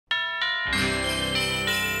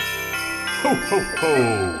Ho, ho,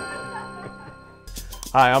 ho.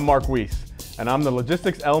 Hi, I'm Mark Weiss, and I'm the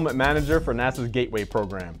Logistics Element Manager for NASA's Gateway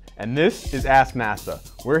program. And this is Ask NASA.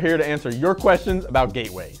 We're here to answer your questions about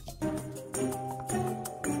Gateway.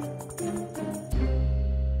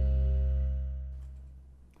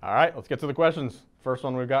 All right, let's get to the questions. First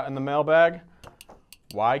one we've got in the mailbag.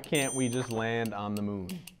 Why can't we just land on the moon?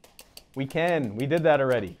 We can. We did that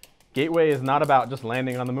already. Gateway is not about just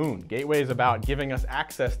landing on the moon. Gateway is about giving us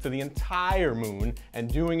access to the entire moon and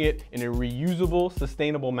doing it in a reusable,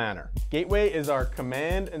 sustainable manner. Gateway is our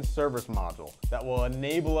command and service module that will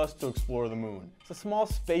enable us to explore the moon. It's a small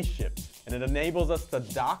spaceship, and it enables us to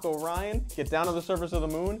dock Orion, get down to the surface of the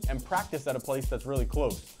moon, and practice at a place that's really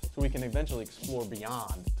close, so we can eventually explore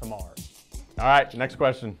beyond to Mars. All right, next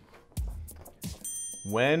question.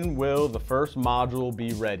 When will the first module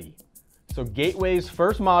be ready? So Gateway's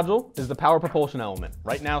first module is the power propulsion element,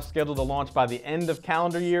 right now scheduled to launch by the end of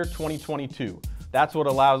calendar year 2022. That's what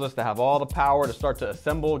allows us to have all the power to start to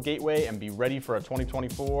assemble Gateway and be ready for a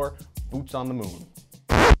 2024 boots on the moon.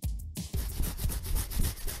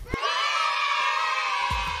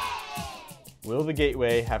 Will the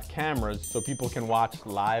Gateway have cameras so people can watch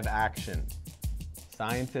live action?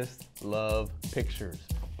 Scientists love pictures.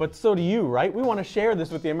 But so do you, right? We want to share this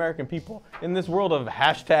with the American people. In this world of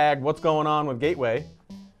hashtag what's going on with Gateway,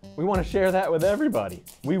 we want to share that with everybody.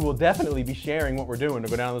 We will definitely be sharing what we're doing to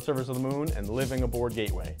go down to the surface of the moon and living aboard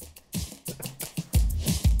Gateway.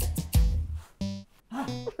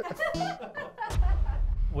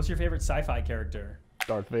 What's your favorite sci-fi character?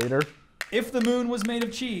 Darth Vader? If the moon was made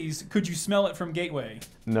of cheese, could you smell it from Gateway?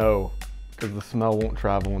 No, because the smell won't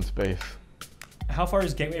travel in space. How far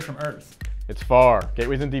is Gateway from Earth? It's far.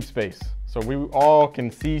 Gateway's in deep space. So we all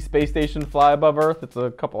can see space station fly above Earth. It's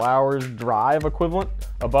a couple hours drive equivalent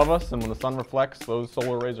above us, and when the sun reflects, those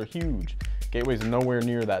solar rays are huge. Gateway's nowhere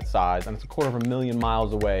near that size, and it's 250,000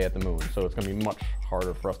 miles away at the moon, so it's going to be much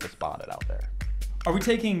harder for us to spot it out there. Are we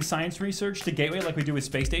taking science research to Gateway like we do with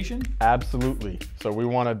Space Station? Absolutely. So we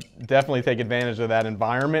want to definitely take advantage of that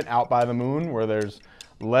environment out by the moon where there's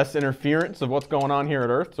less interference of what's going on here at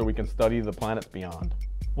Earth, so we can study the planets beyond.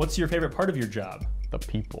 What's your favorite part of your job? The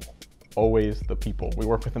people. Always the people. We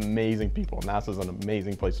work with amazing people. NASA's an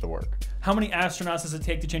amazing place to work. How many astronauts does it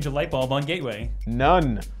take to change a light bulb on Gateway?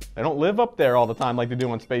 None. They don't live up there all the time like they do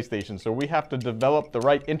on space stations, so we have to develop the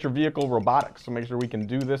right inter-vehicle robotics to make sure we can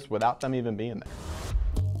do this without them even being there.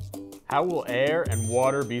 How will air and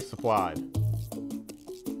water be supplied?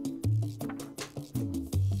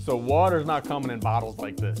 So water's not coming in bottles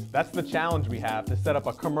like this. That's the challenge we have to set up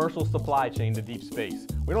a commercial supply chain to deep space.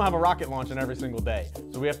 We don't have a rocket launching every single day,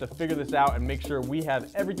 so we have to figure this out and make sure we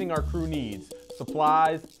have everything our crew needs.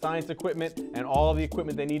 Supplies, science equipment, and all the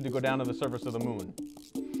equipment they need to go down to the surface of the moon.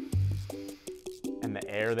 And the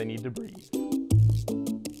air they need to breathe.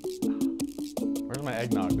 Where's my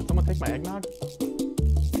eggnog? Did someone take my eggnog?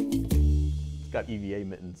 It's got EVA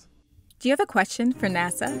mittens. Do you have a question for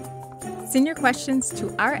NASA? Send your questions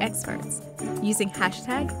to our experts using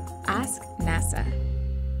hashtag AskNASA.